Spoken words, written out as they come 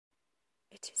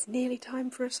It is nearly time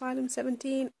for Asylum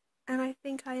 17, and I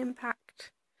think I am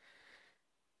packed.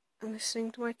 I'm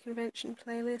listening to my convention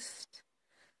playlist,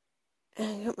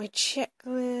 and I got my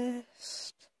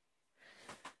checklist,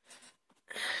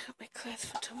 I got my clothes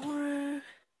for tomorrow,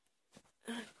 and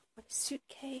I've got my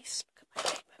suitcase. Look at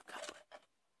my rainbow cup.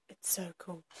 It's so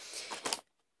cool.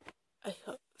 I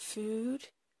got food,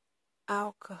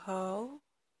 alcohol,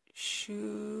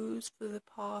 shoes for the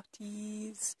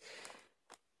parties.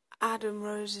 Adam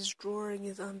Rose's drawing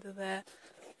is under there.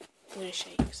 I'm going to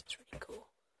show you because it's really cool.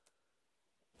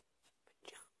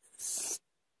 Pajamas.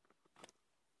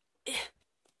 Yeah.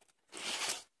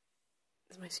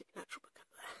 There's my supernatural book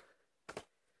under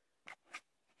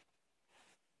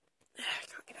there. I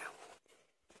can't get out.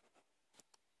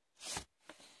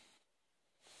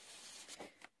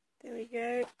 There we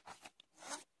go.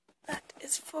 That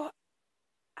is for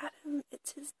Adam.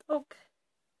 It's his dog.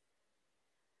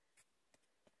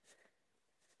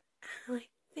 And I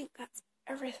think that's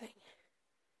everything.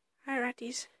 Hi,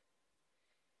 ratties.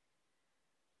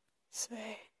 So,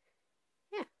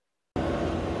 yeah.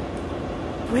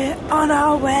 We're on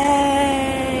our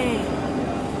way!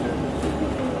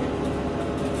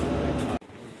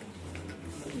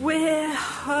 We're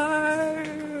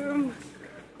home!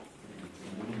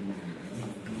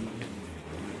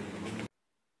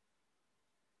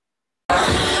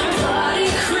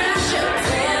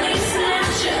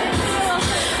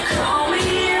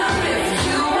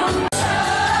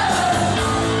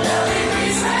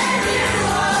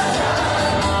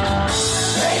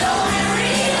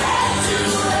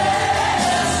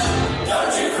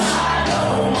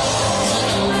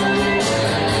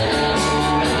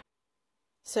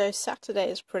 So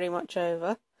Saturday is pretty much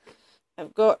over.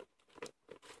 I've got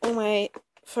all my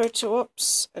photo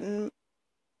ops and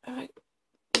yeah,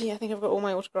 I think I've got all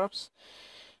my autographs.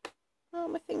 Oh,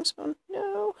 my thing's gone.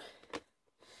 No.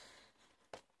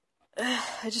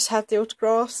 I just had the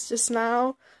autographs just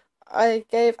now. I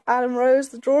gave Adam Rose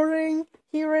the drawing.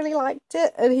 He really liked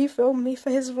it and he filmed me for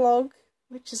his vlog,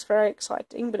 which is very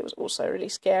exciting, but it was also really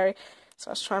scary. So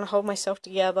I was trying to hold myself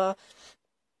together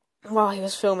while he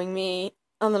was filming me.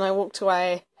 And then I walked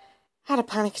away, had a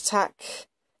panic attack,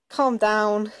 calmed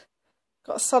down,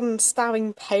 got a sudden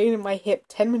stabbing pain in my hip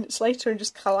 10 minutes later and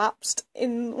just collapsed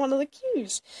in one of the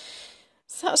queues.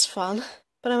 So that was fun,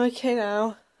 but I'm okay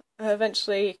now. I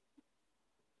eventually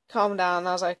calmed down and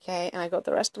I was okay, and I got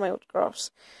the rest of my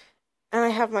autographs. And I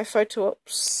have my photo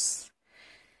ops.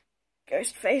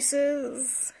 Ghost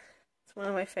faces. It's one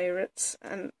of my favourites,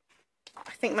 and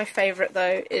I think my favourite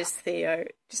though is Theo.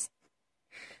 Just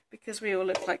because we all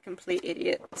look like complete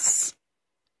idiots.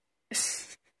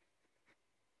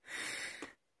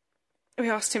 We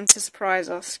asked him to surprise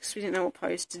us because we didn't know what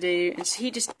pose to do, and so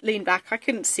he just leaned back. I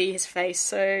couldn't see his face,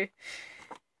 so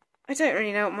I don't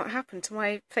really know what might happen to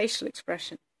my facial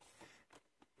expression.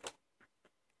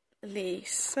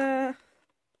 Lisa.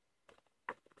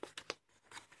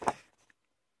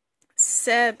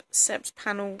 Seb's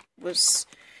panel was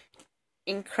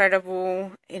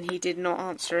incredible, and he did not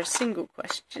answer a single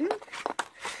question. Is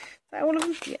that all of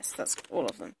them? Yes, that's all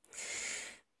of them.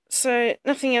 So,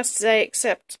 nothing else today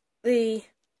except the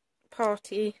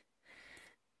party.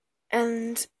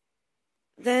 And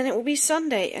then it will be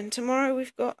Sunday, and tomorrow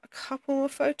we've got a couple more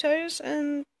photos,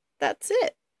 and that's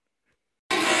it.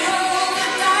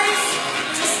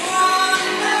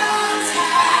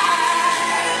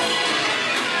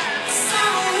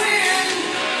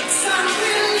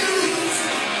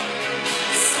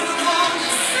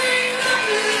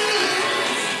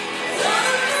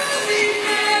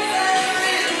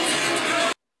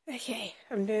 Okay,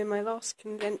 I'm doing my last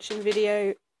convention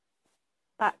video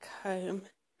back home.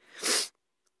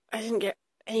 I didn't get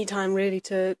any time really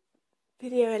to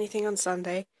video anything on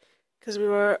Sunday because we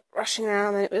were rushing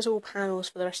around and it was all panels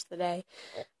for the rest of the day.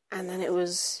 And then it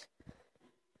was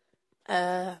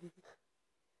going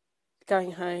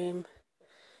home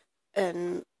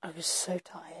and I was so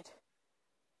tired.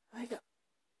 I got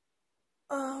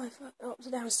my photos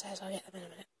are downstairs, I'll get them in a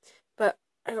minute. But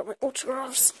I got my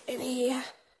autographs in here.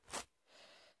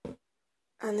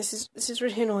 And this is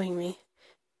really annoying me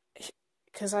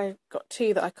because I've got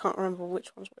two that I can't remember which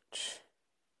one's which.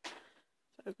 So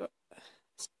I've got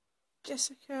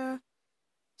Jessica,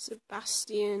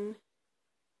 Sebastian,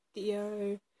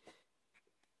 Theo,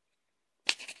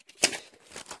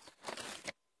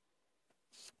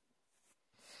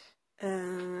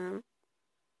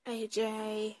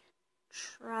 AJ,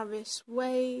 Travis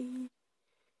Wade,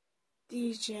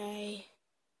 DJ,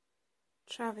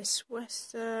 Travis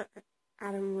Wester,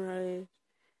 Adam Rose,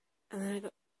 and then I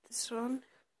got this one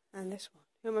and this one.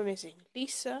 Who am I missing?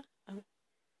 Lisa,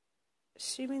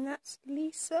 assuming that's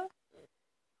Lisa.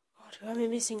 God, who am I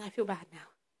missing? I feel bad now.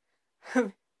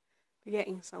 I'm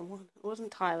forgetting someone. It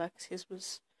wasn't Tyler, because his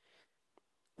was...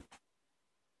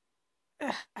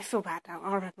 I feel bad now.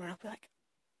 I'll remember and I'll be like,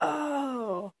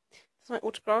 oh! That's my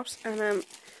autographs. And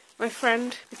my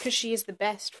friend, because she is the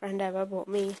best friend ever, bought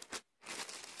me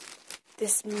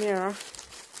this mirror.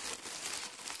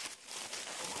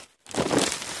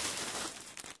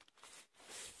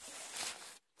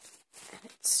 And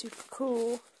it's super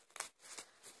cool.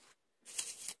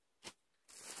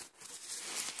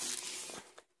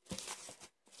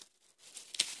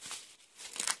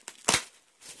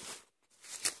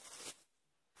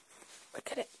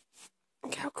 Look at it.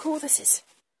 Look how cool this is.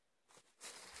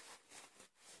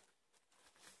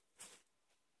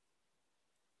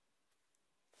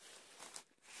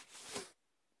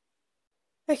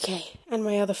 Okay, and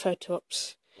my other photo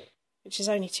ops, which is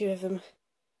only 2 of them.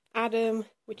 Adam,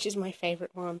 which is my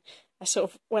favourite one. I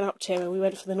sort of went up to him and we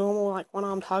went for the normal, like,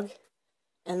 one-armed hug.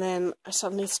 And then I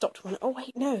suddenly stopped and went, oh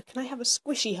wait, no, can I have a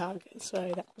squishy hug?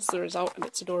 So that was the result, and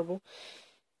it's adorable.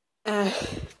 And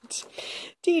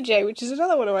DJ, which is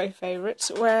another one of my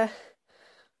favourites, where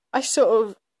I sort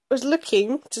of was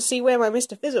looking to see where my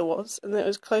Mr. Fizzle was, and that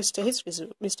was close to his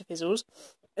Mr. Fizzle's,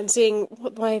 and seeing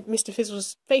what my Mr.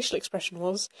 Fizzle's facial expression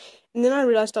was, and then I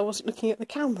realised I wasn't looking at the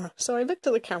camera, so I looked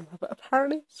at the camera, but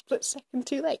apparently a split second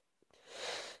too late.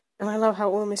 And I love how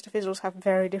all Mr. Fizzles have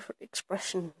very different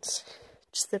expressions.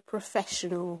 Just the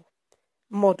professional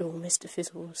model Mr.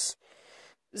 Fizzles.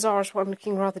 Zara's one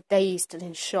looking rather dazed and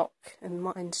in shock, and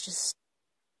mine's just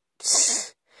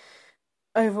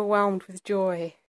overwhelmed with joy.